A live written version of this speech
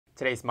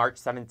Today's March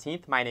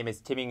 17th. My name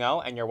is Timmy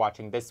Ngo, and you're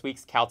watching this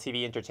week's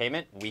CalTV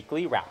Entertainment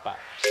Weekly Wrap-up.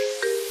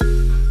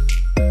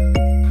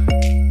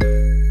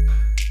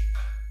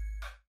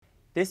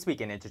 This week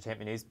in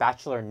entertainment news,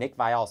 Bachelor Nick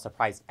Viall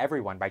surprised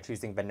everyone by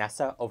choosing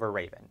Vanessa over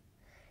Raven.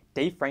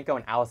 Dave Franco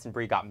and Allison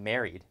Brie got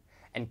married,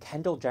 and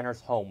Kendall Jenner's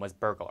home was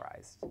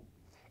burglarized.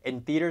 In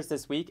theaters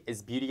this week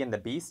is Beauty and the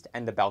Beast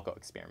and The Belko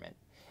Experiment.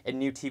 In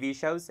new TV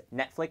shows,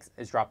 Netflix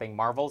is dropping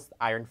Marvel's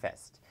Iron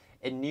Fist.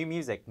 In new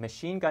music,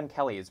 Machine Gun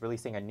Kelly is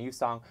releasing a new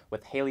song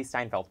with Haley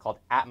Steinfeld called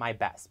At My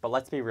Best. But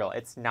let's be real,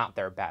 it's not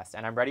their best,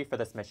 and I'm ready for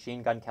this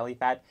Machine Gun Kelly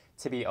fad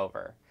to be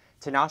over.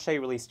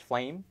 Tinashe released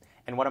Flame,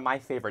 and one of my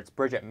favorites,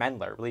 Bridget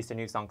Mendler, released a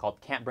new song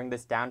called Can't Bring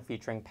This Down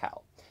featuring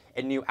Pell.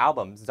 In new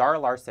albums, Zara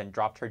Larsson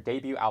dropped her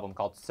debut album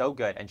called So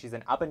Good, and she's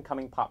an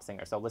up-and-coming pop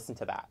singer, so listen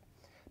to that.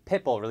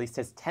 Pitbull released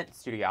his 10th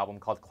studio album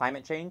called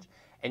Climate Change,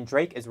 and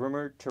Drake is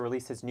rumored to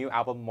release his new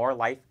album More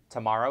Life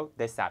tomorrow,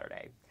 this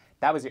Saturday.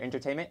 That was your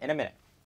entertainment in a minute.